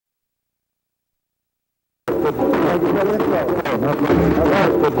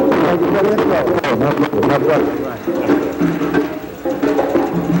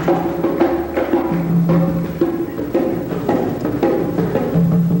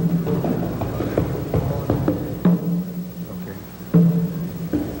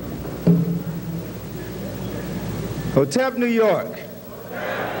Hotel, New York.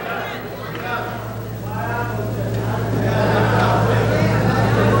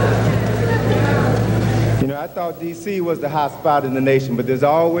 You know, I thought D.C. was the hot spot in the nation, but there's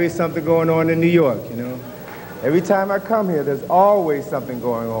always something going on in New York, you know. Every time I come here, there's always something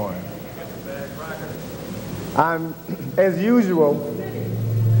going on. As usual,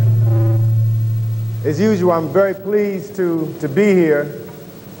 I'm very pleased to be here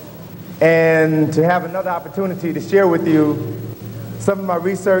and to have another opportunity to share with you some of my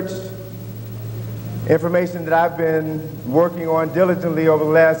research information that I've been working on diligently over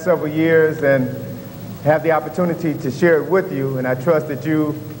the last several years, and have the opportunity to share it with you. And I trust that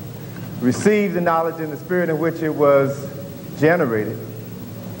you receive the knowledge in the spirit in which it was generated.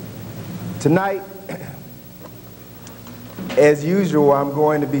 Tonight, as usual, I'm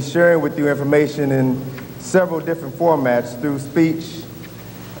going to be sharing with you information in several different formats, through speech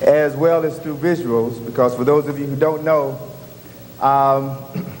as well as through visuals, because for those of you who don't know,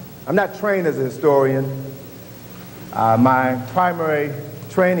 I'm not trained as a historian. My primary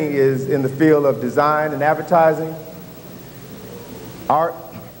training is in the field of design and advertising, art.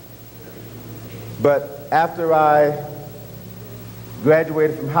 But after I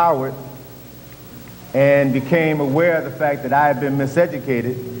graduated from Howard and became aware of the fact that I had been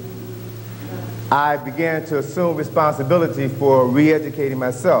miseducated, I began to assume responsibility for re-educating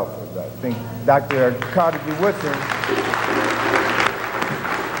myself. I think Dr. Carter G. Woodson,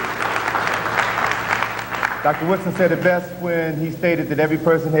 Dr. Woodson said it best when he stated that every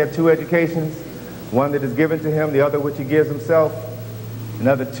person had two educations, one that is given to him, the other which he gives himself.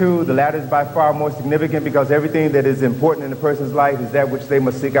 Another two, the latter is by far more significant because everything that is important in a person's life is that which they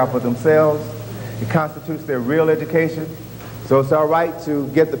must seek out for themselves. It constitutes their real education. So it's all right to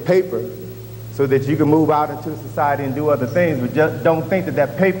get the paper so that you can move out into society and do other things, but just don't think that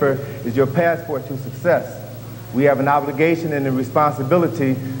that paper is your passport to success. We have an obligation and a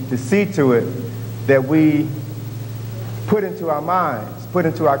responsibility to see to it that we put into our minds, put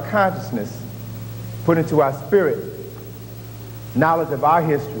into our consciousness, put into our spirit knowledge of our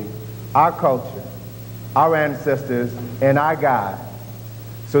history, our culture, our ancestors, and our God,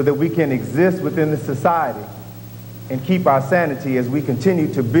 so that we can exist within the society and keep our sanity as we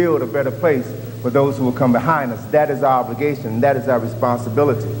continue to build a better place for those who will come behind us. That is our obligation, that is our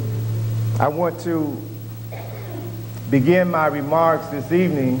responsibility. I want to begin my remarks this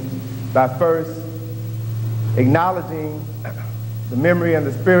evening by first acknowledging the memory and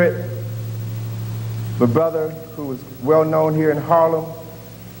the spirit of a brother who was well known here in Harlem,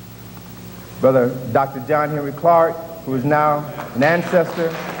 Brother Dr. John Henry Clark, who is now an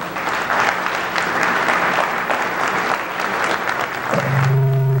ancestor.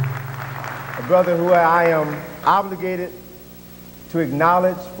 A brother who I am obligated to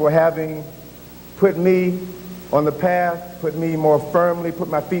acknowledge for having put me on the path, put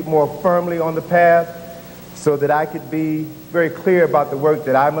my feet more firmly on the path, so that I could be very clear about the work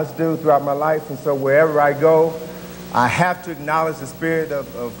that I must do throughout my life. And so wherever I go, I have to acknowledge the spirit of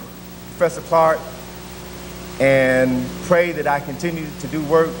Professor Clark and pray that I continue to do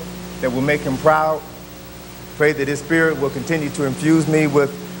work that will make him proud. Pray that his spirit will continue to infuse me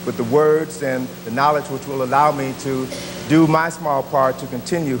with the words and the knowledge which will allow me to do my small part to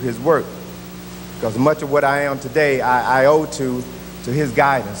continue his work. Because much of what I am today, I owe to his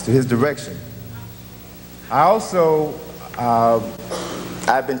guidance, to his direction. I also,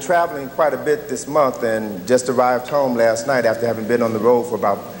 I've been traveling quite a bit this month and just arrived home last night after having been on the road for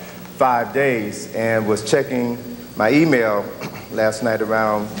about 5 days, and was checking my email last night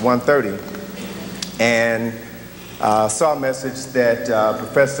around 1:30 and saw a message that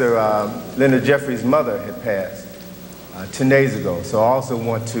Professor Leonard Jeffries' mother had passed 10 days ago. So I also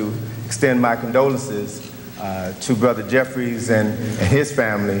want to extend my condolences to Brother Jeffries and his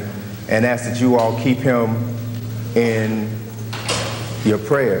family, and ask that you all keep him in your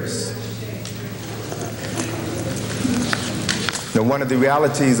prayers. Now, one of the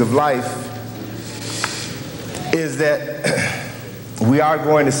realities of life is that we are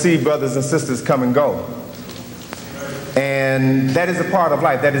going to see brothers and sisters come and go. And that is a part of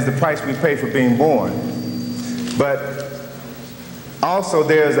life. That is the price we pay for being born. But also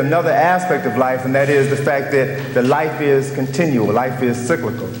there's another aspect of life, and that is the fact that the life is continual, life is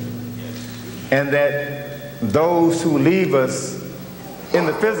cyclical. And that those who leave us in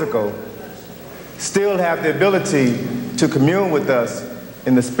the physical still have the ability to commune with us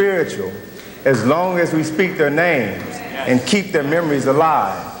in the spiritual as long as we speak their names and keep their memories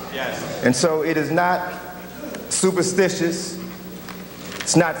alive. And so it is not superstitious,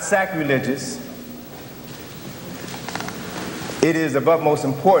 it's not sacrilegious. It is of utmost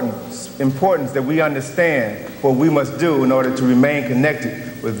importance that we understand what we must do in order to remain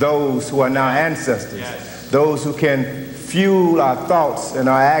connected with those who are now ancestors, those who can fuel our thoughts and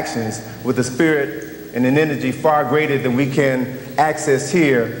our actions with a spirit and an energy far greater than we can access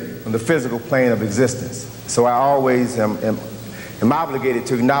here on the physical plane of existence. So I always am obligated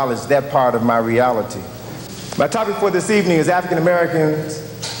to acknowledge that part of my reality. My topic for this evening is African Americans,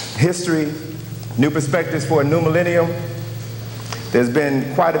 history, new perspectives for a new millennium. There's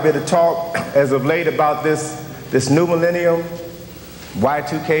been quite a bit of talk as of late about this new millennium,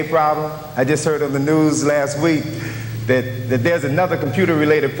 Y2K problem. I just heard on the news last week that there's another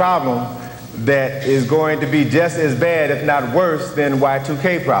computer-related problem that is going to be just as bad, if not worse, than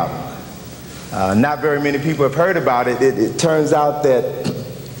Y2K problem. Not very many people have heard about it. It turns out that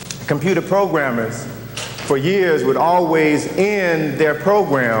computer programmers for years would always end their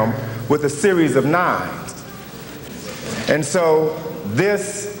program with a series of 9s. And so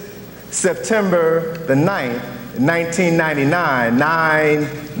this September the 9th, 1999,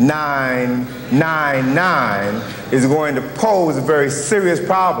 9999 is going to pose a very serious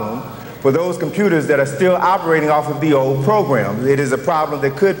problem for those computers that are still operating off of the old program. It is a problem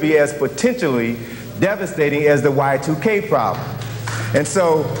that could be as potentially devastating as the Y2K problem. And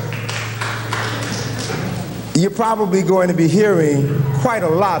so you're probably going to be hearing quite a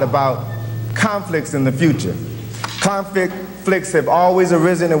lot about conflicts in the future. Conflicts have always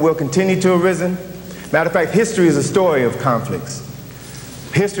arisen and will continue to arisen. Matter of fact, history is a story of conflicts.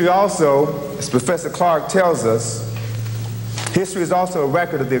 History also, as Professor Clark tells us, history is also a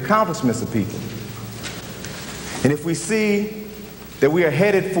record of the accomplishments of people. And if we see that we are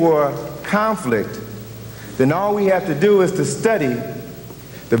headed for conflict, then all we have to do is to study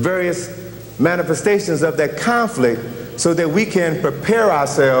the various manifestations of that conflict so that we can prepare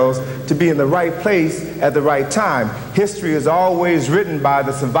ourselves to be in the right place at the right time. History is always written by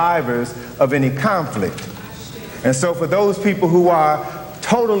the survivors of any conflict. And so for those people who are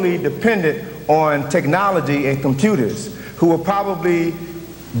totally dependent on technology and computers, who will probably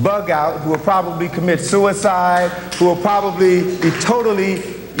bug out, who will probably commit suicide, who will probably be totally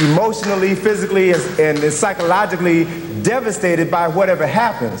emotionally, physically, and psychologically devastated by whatever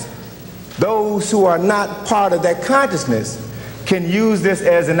happens, those who are not part of that consciousness can use this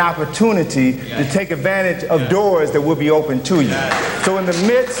as an opportunity to take advantage of doors that will be open to you. So in the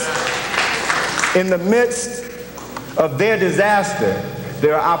midst of their disaster,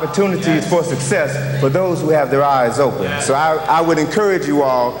 there are opportunities for success for those who have their eyes open. So I would encourage you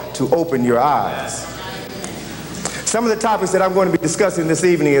all to open your eyes. Some of the topics that I'm going to be discussing this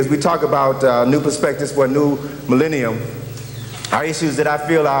evening as we talk about new perspectives for a new millennium are issues that I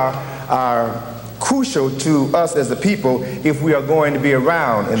feel are crucial to us as a people if we are going to be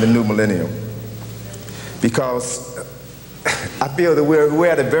around in the new millennium. Because I feel that we're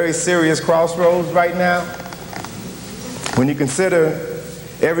at a very serious crossroads right now. When you consider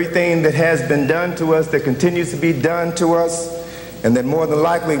everything that has been done to us, that continues to be done to us, and that more than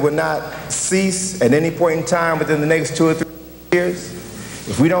likely will not cease at any point in time within the next 2 or 3 years,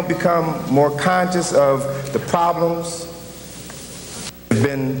 if we don't become more conscious of the problems that have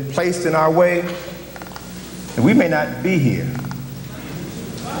been placed in our way, we may not be here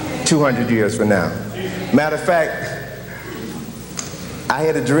 200 years from now. Matter of fact, I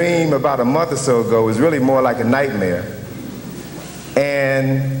had a dream about a month or so ago. It was really more like a nightmare.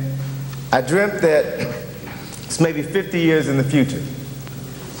 And I dreamt that it's maybe 50 years in the future.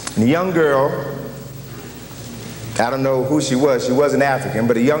 And a young girl, I don't know who she wasn't African,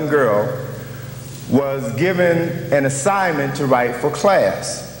 but a young girl was given an assignment to write for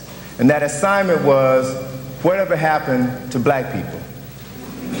class. And that assignment was, whatever happened to black people?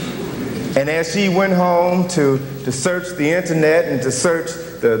 And as she went home to search the internet and to search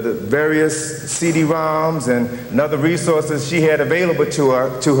the various CD-ROMs and other resources she had available to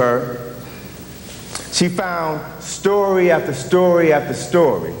her, she found story after story after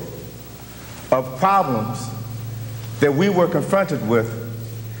story of problems that we were confronted with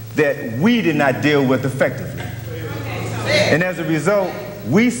that we did not deal with effectively. And as a result,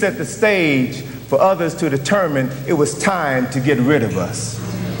 we set the stage for others to determine it was time to get rid of us.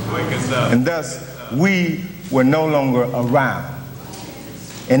 And thus, we were no longer around.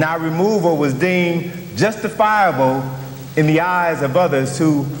 And our removal was deemed justifiable in the eyes of others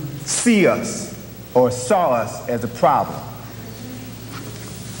who see us or saw us as a problem.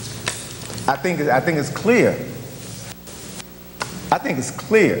 I think it's clear. I think it's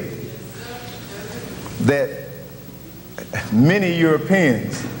clear that many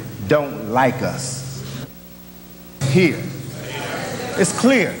Europeans don't like us here. It's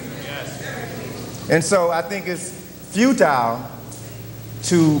clear. And so I think it's futile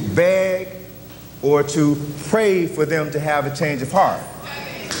to beg or to pray for them to have a change of heart.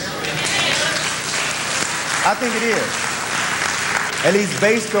 I think it is. At least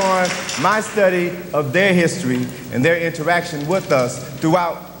based on my study of their history and their interaction with us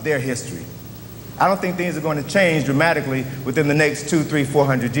throughout their history. I don't think things are going to change dramatically within the next 200, 300,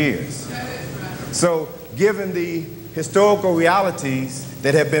 400 years. So given the historical realities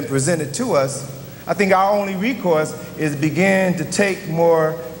that have been presented to us, I think our only recourse is begin to take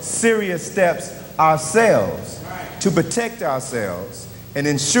more serious steps ourselves to protect ourselves and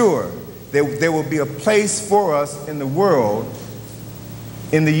ensure that there will be a place for us in the world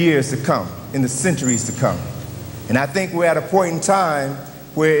in the years to come, in the centuries to come. And I think we're at a point in time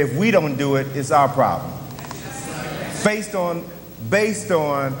where if we don't do it, it's our problem. Based on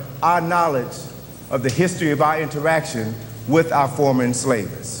our knowledge of the history of our interaction with our former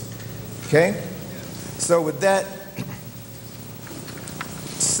enslavers. Okay? So with that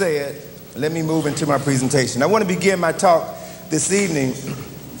said, let me move into my presentation. I want to begin my talk this evening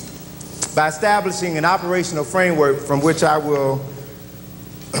by establishing an operational framework from which I will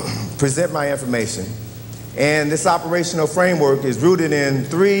present my information. And this operational framework is rooted in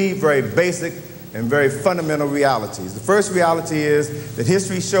three very basic and very fundamental realities. The first reality is that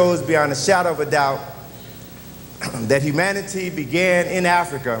history shows beyond a shadow of a doubt that humanity began in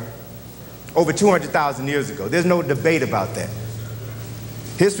Africa over 200,000 years ago. There's no debate about that.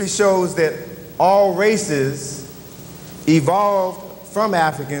 History shows that all races evolved from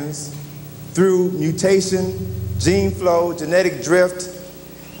Africans through mutation, gene flow, genetic drift,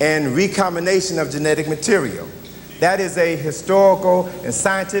 and recombination of genetic material. That is a historical and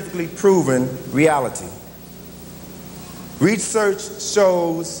scientifically proven reality. Research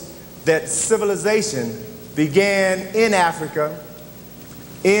shows that civilization began in Africa,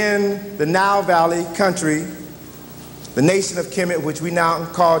 in the Nile Valley country, the nation of Kemet, which we now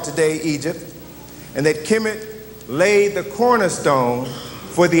call today Egypt, and that Kemet laid the cornerstone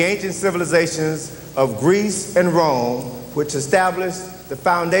for the ancient civilizations of Greece and Rome, which established the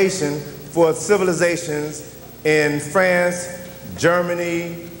foundation for civilizations in France,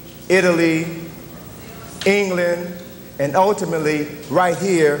 Germany, Italy, England, and ultimately right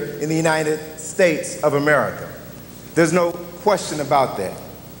here in the United States of America. There's no question about that.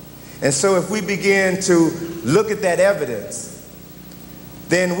 And so if we begin to look at that evidence,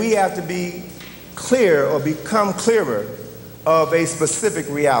 then we have to be clear or become clearer of a specific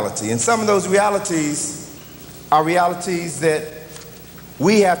reality. And some of those realities are realities that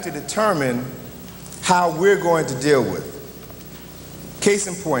we have to determine how we're going to deal with. Case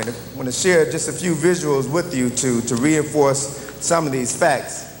in point, I want to share just a few visuals with you to reinforce some of these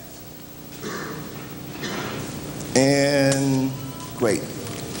facts. And great.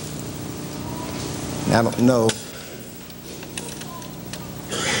 I don't know.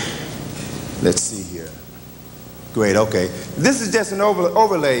 Let's see here. Great, okay. This is just an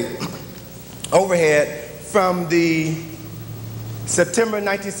overhead from the September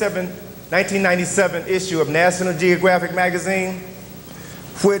 1997 issue of National Geographic magazine,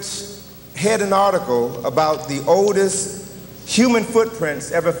 which had an article about the oldest human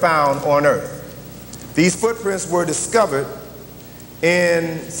footprints ever found on Earth. These footprints were discovered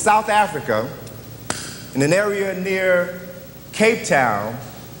in South Africa, in an area near Cape Town,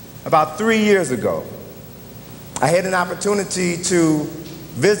 about 3 years ago. I had an opportunity to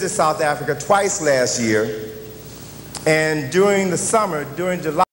visit South Africa twice last year, and during the summer, during July,